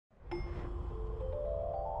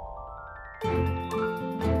The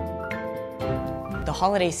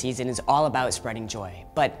holiday season is all about spreading joy,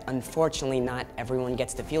 but unfortunately not everyone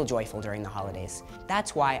gets to feel joyful during the holidays.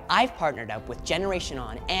 That's why I've partnered up with Generation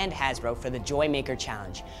On and Hasbro for the Joy Maker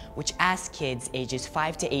Challenge, which asks kids ages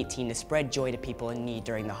 5 to 18 to spread joy to people in need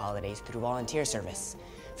during the holidays through volunteer service.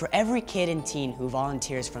 For every kid and teen who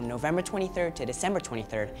volunteers from November 23rd to December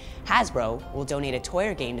 23rd, Hasbro will donate a toy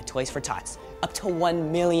or game to Toys for Tots, up to $1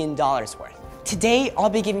 million worth. Today, I'll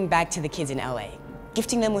be giving back to the kids in LA,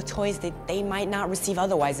 gifting them with toys that they might not receive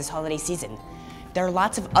otherwise this holiday season. There are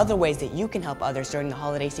lots of other ways that you can help others during the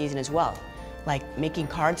holiday season as well, like making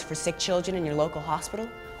cards for sick children in your local hospital,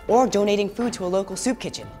 or donating food to a local soup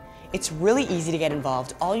kitchen. It's really easy to get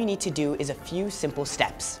involved. All you need to do is a few simple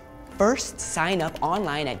steps. First, sign up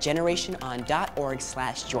online at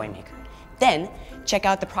generationon.org/joymaker. Then, check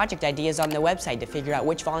out the project ideas on the website to figure out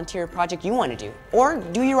which volunteer project you want to do, or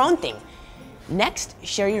do your own thing. Next,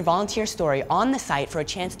 share your volunteer story on the site for a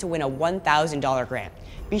chance to win a $1,000 grant.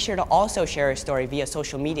 Be sure to also share your story via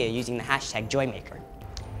social media using the hashtag Joymaker.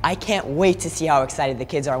 I can't wait to see how excited the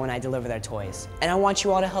kids are when I deliver their toys. And I want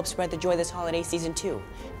you all to help spread the joy this holiday season too.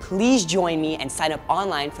 Please join me and sign up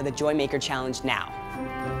online for the Joymaker Challenge now.